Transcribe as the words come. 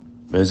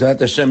Be'ezrat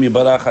Hashem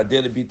Yibarach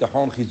Hadeh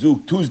B'Tachon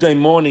Chizuk. Tuesday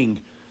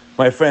morning,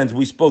 my friends,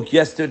 we spoke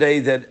yesterday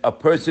that a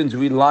person's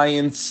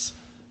reliance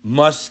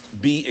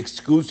must be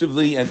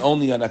exclusively and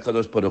only on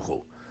HaKadosh Baruch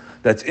Hu.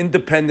 That's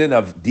independent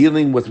of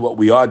dealing with what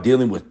we are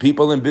dealing with,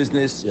 people in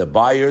business,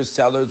 buyers,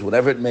 sellers,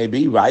 whatever it may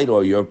be, right?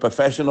 Or you're a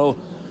professional,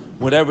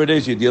 whatever it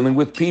is, you're dealing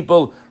with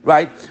people,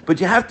 right? But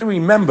you have to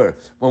remember,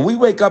 when we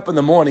wake up in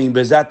the morning,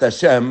 Be'ezrat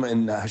Hashem,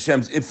 and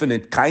Hashem's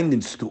infinite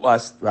kindness to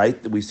us,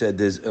 right? We said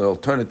there's an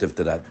alternative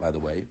to that, by the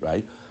way,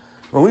 right?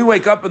 When we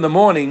wake up in the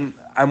morning,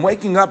 I'm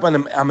waking up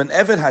and I'm an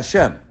Eved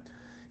Hashem.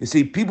 You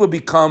see, people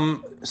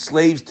become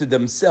slaves to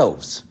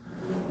themselves.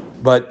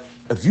 But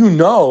if you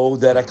know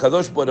that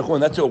HaKadosh Baruch Hu,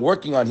 and that's what we're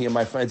working on here,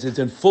 my friends, is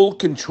in full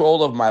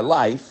control of my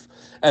life,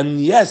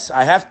 and yes,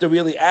 I have to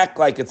really act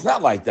like it's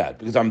not like that,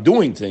 because I'm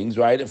doing things,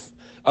 right? If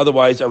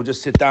otherwise, I would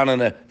just sit down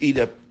and eat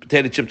a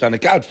potato chips on the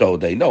couch the whole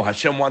day. No,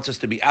 Hashem wants us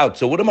to be out.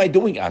 So what am I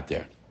doing out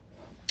there?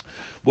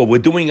 What we're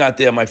doing out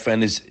there, my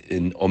friend, is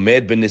in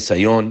Omed Ben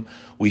Nisayon.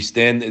 We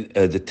stand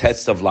the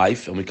test of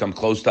life, and we come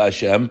close to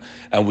Hashem,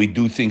 and we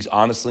do things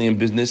honestly in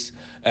business,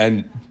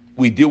 and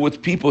we deal with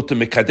people to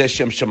Mekadesh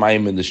Shem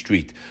Shemayim in the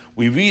street.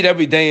 We read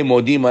every day in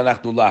Modim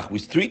Anachnu Lach. We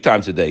 3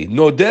 times a day.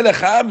 Nodeh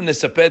lecha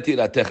v'nesapeh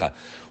tiratecha.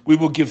 We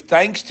will give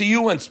thanks to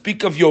you and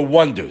speak of your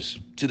wonders.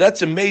 So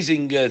that's an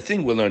amazing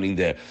thing we're learning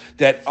there.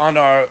 That on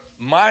our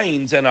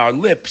minds and our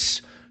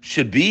lips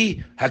should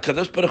be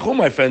HaKadosh Baruch Hu,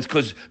 my friends,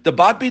 because the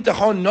Ba'al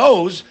Bitachon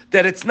knows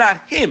that it's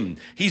not him.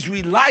 He's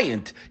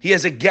reliant. He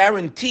has a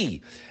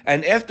guarantee.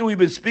 And after we've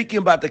been speaking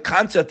about the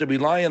concept of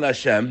relying on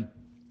Hashem,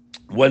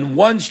 when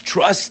one's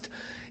trust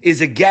is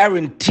a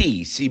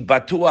guarantee, see,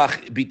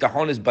 Batuach,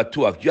 Bitachon is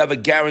Batuach. You have a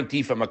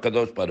guarantee from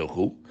HaKadosh Baruch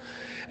Hu.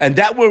 And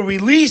that will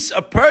release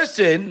a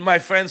person, my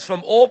friends,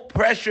 from all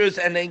pressures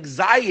and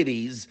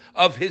anxieties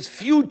of his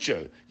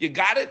future. You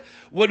got it?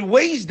 What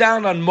weighs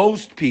down on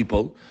most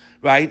people,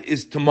 right,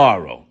 is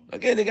tomorrow.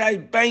 Okay, the guy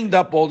banged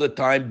up all the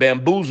time,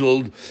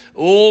 bamboozled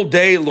all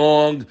day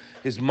long.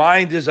 His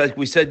mind is, like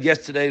we said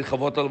yesterday,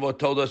 Chavot Alavot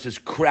told us, is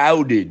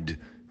crowded.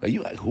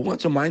 Who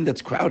wants a mind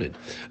that's crowded?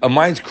 A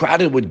mind's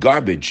crowded with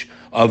garbage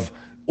of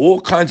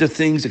all kinds of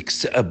things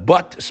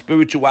but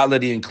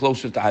spirituality and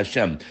closer to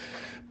Hashem.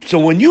 So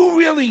when you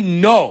really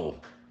know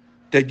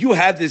that you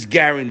have this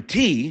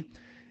guarantee,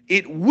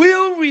 it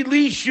will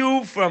release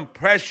you from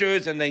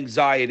pressures and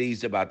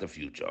anxieties about the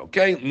future,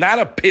 okay? Not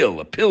a pill.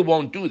 A pill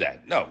won't do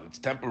that. No, it's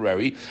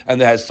temporary,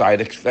 and it has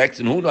side effects,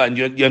 and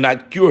you're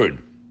not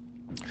cured.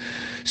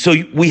 So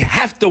we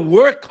have to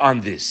work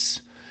on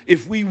this.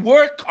 If we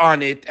work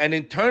on it and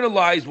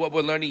internalize what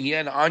we're learning here,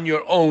 and on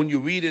your own, you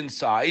read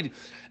inside,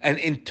 and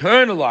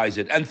internalize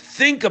it and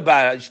think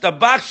about it.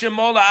 Shtabach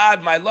Shemo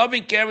La'ad, my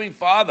loving, caring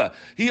Father.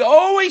 He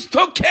always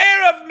took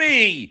care of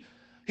me.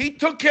 He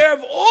took care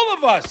of all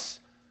of us.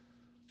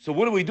 So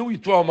what do? We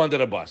throw him under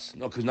the bus.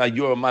 No, because now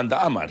you're a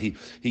Manda Amar. He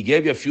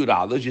gave you a few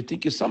dollars. You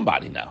think you're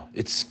somebody now.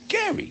 It's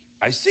scary.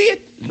 I see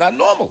it. It's not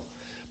normal.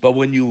 But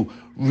when you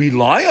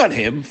rely on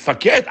him,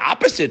 fakir,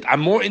 opposite.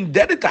 I'm more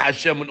indebted to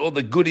Hashem with all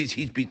the goodies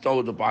he's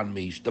bestowed upon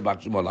me.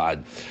 Shtabach Shemo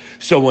La'ad.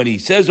 So when he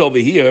says over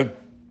here,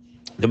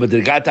 the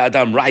Madrigat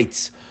Adam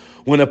writes,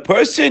 when a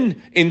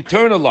person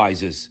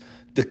internalizes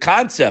the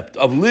concept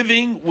of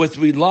living with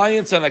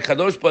reliance on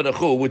HaKadosh Baruch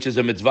Hu, which is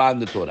a mitzvah in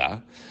the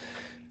Torah,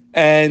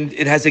 and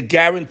it has a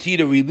guarantee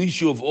to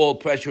release you of all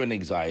pressure and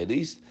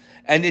anxieties,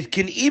 and it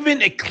can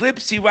even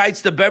eclipse, he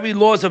writes, the very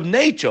laws of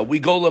nature. We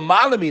go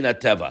l'mala min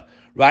hateva,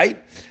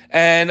 right?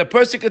 And a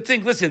person could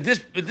think, listen,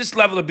 this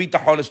level of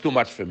bitachon is too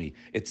much for me.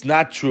 It's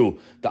not true.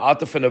 The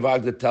Alter from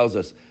Nevagda tells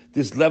us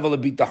this level of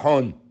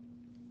bitachon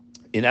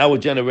in our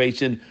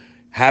generation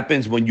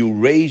happens when you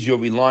raise your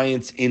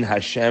reliance in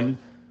Hashem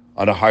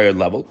on a higher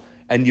level,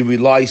 and you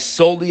rely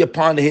solely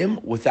upon Him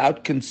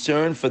without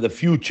concern for the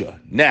future.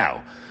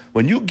 Now,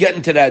 when you get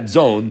into that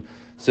zone,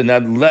 so now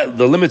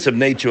the limits of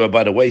nature are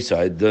by the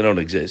wayside, they don't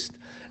exist.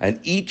 And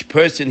each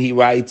person, he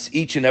writes,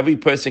 each and every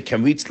person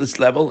can reach this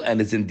level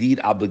and is indeed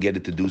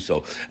obligated to do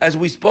so. As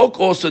we spoke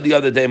also the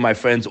other day, my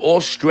friends,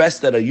 all stress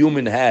that a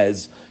human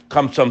has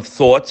comes from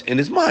thoughts in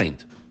his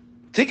mind.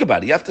 Think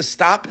about it. You have to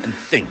stop and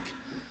think.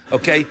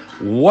 Okay,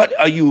 what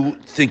are you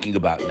thinking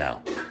about now?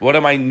 What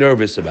am I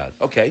nervous about?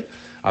 Okay,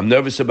 I'm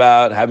nervous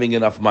about having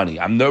enough money.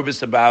 I'm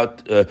nervous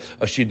about a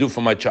shidduch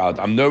for my child.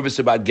 I'm nervous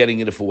about getting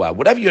it for a while.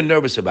 Whatever you're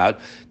nervous about,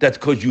 that's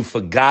because you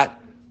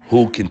forgot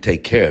who can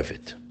take care of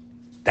it.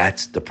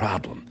 That's the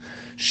problem.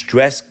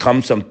 Stress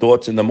comes from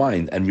thoughts in the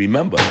mind. And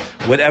remember,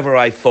 whatever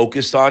I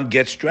focus on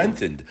gets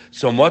strengthened.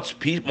 So most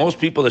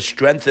people are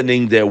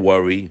strengthening their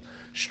worry,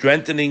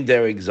 strengthening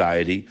their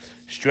anxiety,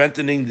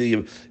 strengthening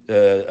the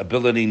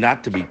ability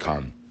not to be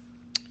calm.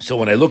 So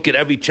when I look at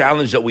every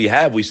challenge that we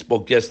have, we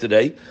spoke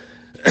yesterday,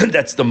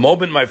 that's the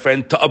moment, my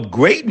friend, to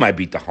upgrade my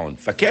bitachon.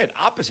 Fakir,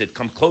 opposite,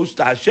 come close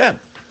to Hashem.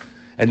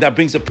 And that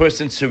brings a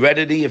person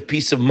serenity of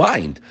peace of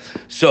mind.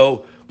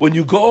 So when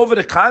you go over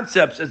the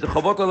concepts, as the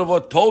Chavot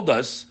Alavot told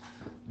us,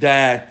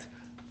 that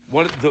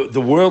one of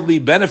the worldly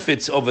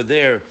benefits over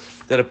there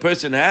that a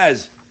person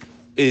has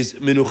is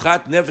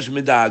menuchat nefesh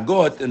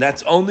mida'agot, and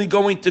that's only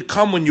going to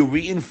come when you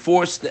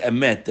reinforce the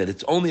emet, that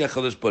it's only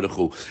HaKadosh Baruch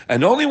Hu.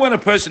 And only when a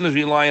person is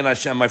relying on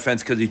Hashem, my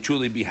friends, because he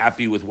truly be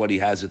happy with what he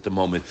has at the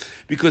moment.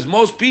 Because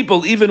most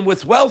people, even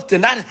with wealth, they're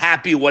not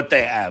happy with what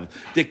they have.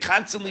 They're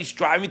constantly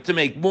striving to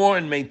make more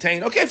and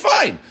maintain. Okay,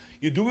 fine.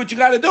 You do what you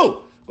got to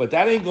do, but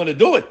that ain't going to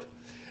do it.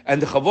 And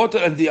the Chavot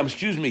and the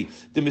Mesilai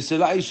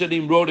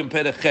Yesharim wrote in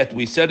Perechet,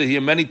 we said it here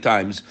many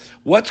times,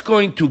 what's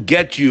going to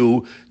get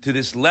you to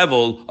this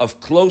level of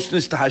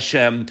closeness to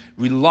Hashem,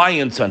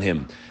 reliance on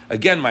Him?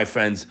 Again, my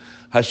friends,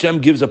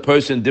 Hashem gives a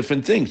person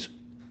different things.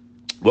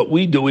 What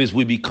we do is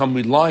we become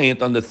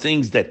reliant on the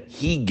things that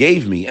He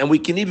gave me. And we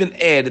can even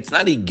add, it's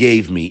not He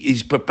gave me,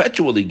 He's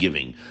perpetually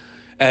giving.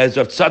 As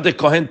Rav Tzaddik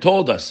Kohen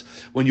told us,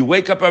 when you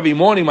wake up every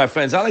morning, my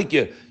friends, I like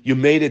you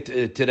made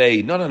it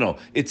today. No.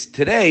 It's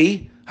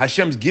today,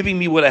 Hashem's giving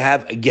me what I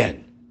have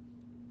again.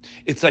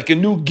 It's like a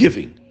new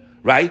giving,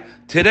 right?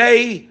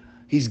 Today,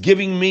 He's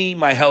giving me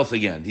my health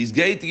again. He's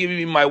going to give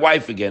me my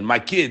wife again, my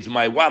kids,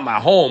 my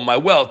home, my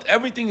wealth.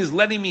 Everything is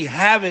letting me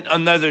have it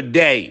another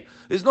day.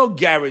 There's no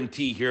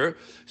guarantee here.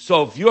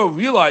 So if you're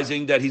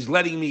realizing that He's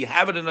letting me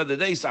have it another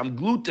day, so I'm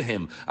glued to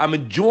Him, I'm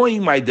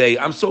enjoying my day,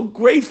 I'm so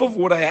grateful for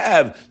what I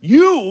have,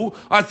 you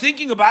are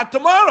thinking about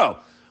tomorrow.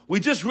 We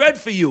just read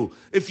for you.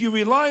 If you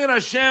rely on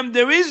Hashem,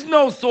 there is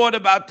no thought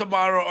about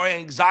tomorrow or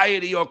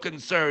anxiety or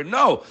concern.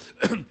 No.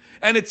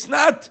 And it's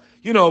not,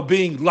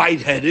 being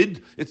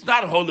lightheaded. It's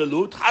not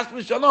holalut. Chas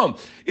v'shalom.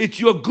 It's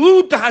you're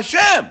glued to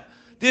Hashem.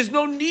 There's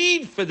no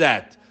need for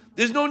that.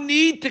 There's no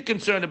need to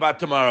concern about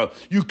tomorrow.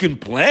 You can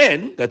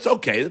plan. That's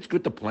okay. That's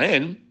good to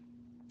plan.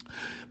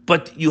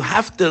 But you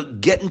have to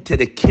get into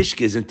the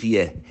kishkes, into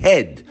your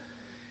head,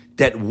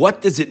 that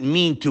what does it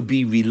mean to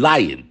be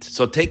reliant?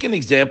 So take an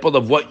example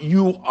of what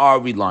you are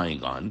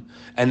relying on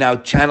and now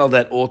channel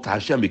that all to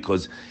Hashem,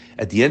 because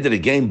at the end of the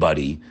game,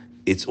 buddy,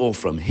 it's all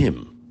from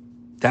Him.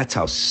 That's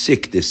how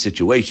sick this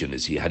situation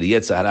is here. How the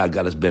Yetzer Hara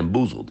got us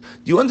bamboozled.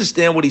 Do you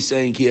understand what he's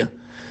saying here?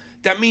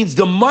 That means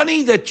the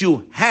money that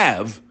you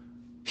have,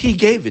 He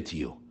gave it to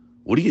you.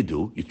 What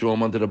do? You throw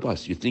Him under the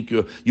bus. You think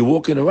you're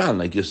walking around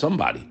like you're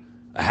somebody.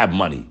 I have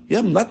money. You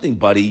have nothing,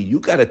 buddy. You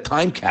got a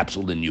time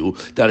capsule in you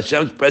that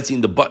Hashem's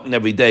pressing the button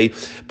every day.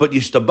 But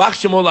Yishtabach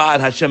Shemo La'ad,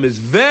 Hashem is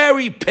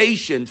very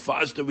patient for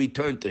us to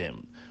return to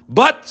Him.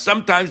 But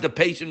sometimes the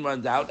patience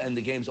runs out and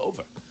the game's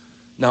over.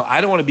 Now,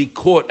 I don't want to be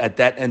caught at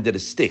that end of the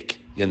stick.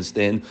 You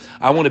understand?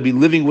 I want to be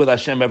living with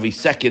Hashem every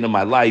second of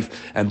my life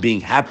and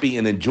being happy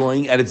and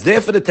enjoying, and it's there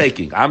for the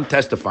taking. I'm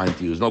testifying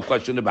to you. There's no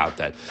question about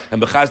that.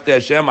 And b'chas de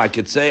Hashem, I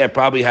could say I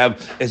probably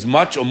have as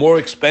much or more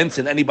expense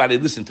than anybody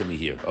listen to me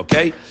here,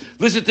 okay?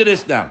 Listen to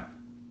this now.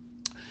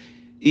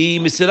 He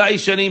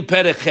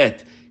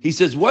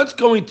says, what's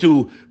going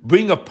to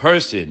bring a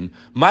person,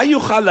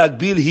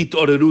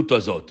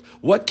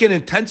 what can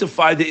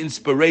intensify the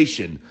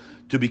inspiration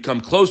to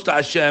become close to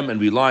Hashem and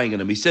relying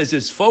on Him? He says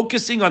it's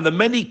focusing on the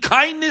many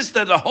kindness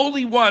that the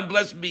Holy One,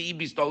 blessed be He,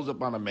 bestows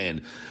upon a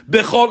man.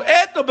 Bechol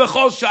et or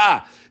bechol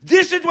sha'ah.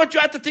 This is what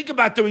you have to think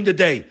about during the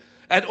day.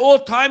 At all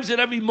times, at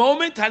every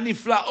moment,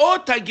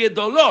 haniflaot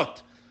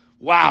hagedolot.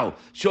 Wow.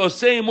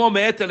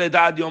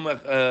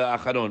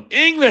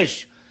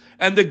 English.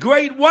 And the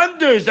great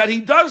wonders that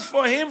He does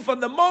for him from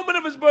the moment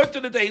of his birth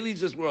to the day he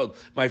leaves this world.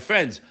 My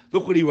friends,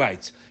 look what he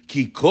writes.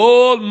 The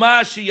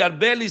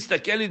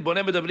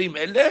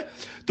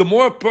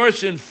more a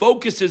person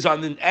focuses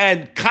on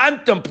and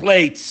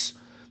contemplates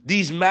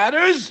these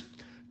matters,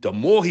 the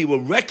more he will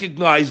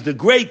recognize the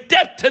great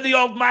debt to the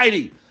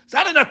Almighty. It's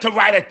not enough to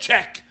write a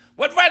check.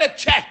 What, write a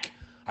check?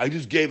 I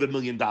just gave $1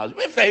 million.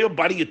 Wait, favor,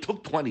 buddy, you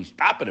took 20.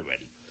 Stop it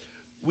already.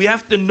 We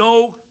have to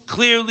know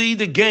clearly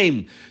the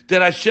game,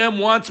 that Hashem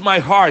wants my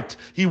heart.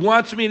 He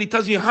wants me, and He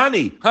tells me,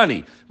 honey,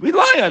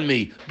 rely on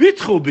me.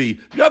 Bitchubi.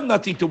 You have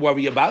nothing to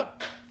worry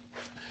about.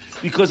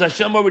 Because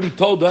Hashem already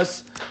told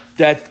us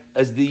that,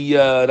 as the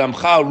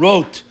Ramchal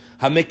wrote,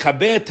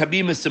 HaMekabeh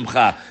tabim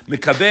esimcha.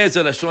 Mekabeh is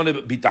a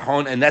lashon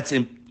bitachon, and that's,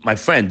 my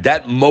friend,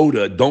 that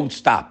motor, don't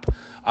stop.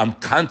 I'm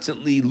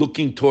constantly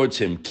looking towards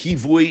Him.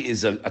 Kivui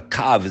is a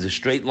kav, is a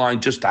straight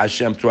line just to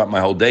Hashem throughout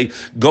my whole day,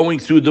 going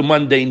through the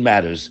mundane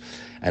matters.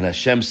 And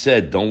Hashem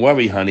said, don't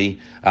worry, honey.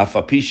 You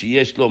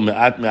don't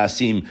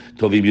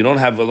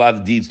have a lot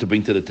of deeds to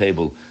bring to the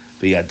table.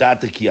 The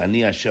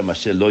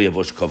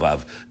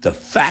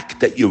fact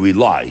that you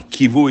rely,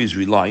 kivu is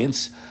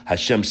reliance.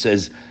 Hashem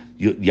says,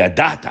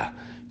 yadata,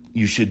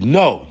 you should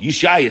know.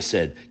 Yeshaya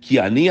said, Ki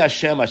ani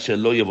Hashem asher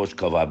lo yavosh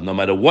kavav. No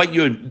matter what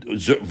your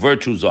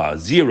virtues are,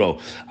 0,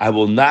 I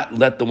will not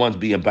let the ones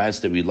be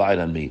embarrassed that relied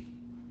on me.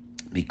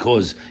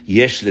 Because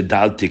yesh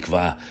ledal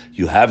tikva,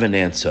 you have an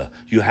answer,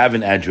 you have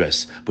an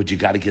address, but you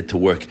got to get to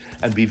work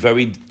and be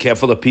very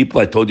careful of people.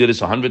 I told you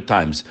this 100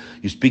 times.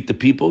 You speak to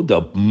people,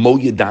 they'll mow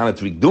you down at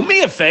 3. Do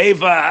me a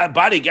favor,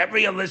 buddy, get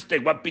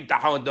realistic. What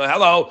bitachon?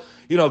 Hello,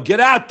 get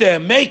out there,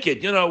 make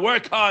it.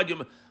 Work hard.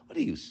 What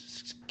do you?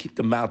 Keep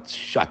the mouth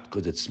shut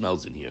because it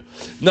smells in here.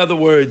 In other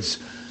words,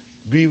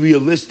 Be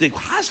realistic.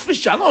 Has for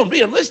shalom,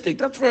 realistic.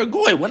 That's for a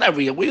goy.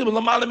 Whenever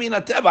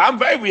I'm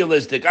very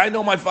realistic. I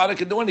know my father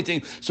can do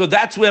anything. So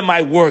that's where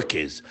my work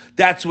is.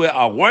 That's where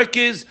our work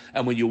is.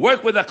 And when you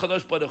work with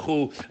HaKadosh Baruch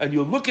Hu, and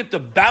you look at the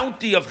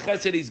bounty of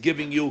chesed he's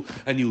giving you,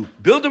 and you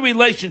build a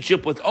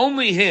relationship with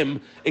only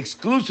him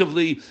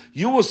exclusively,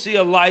 you will see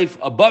a life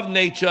above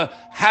nature,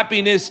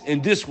 happiness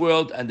in this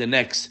world and the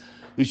next.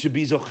 You should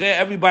be zocher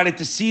everybody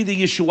to see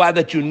the Yeshua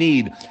that you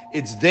need.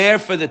 It's there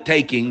for the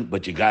taking,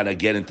 but you gotta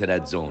get into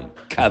that zone.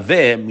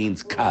 Kaveh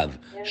means kav,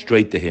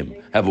 straight to him.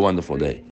 Have a wonderful day.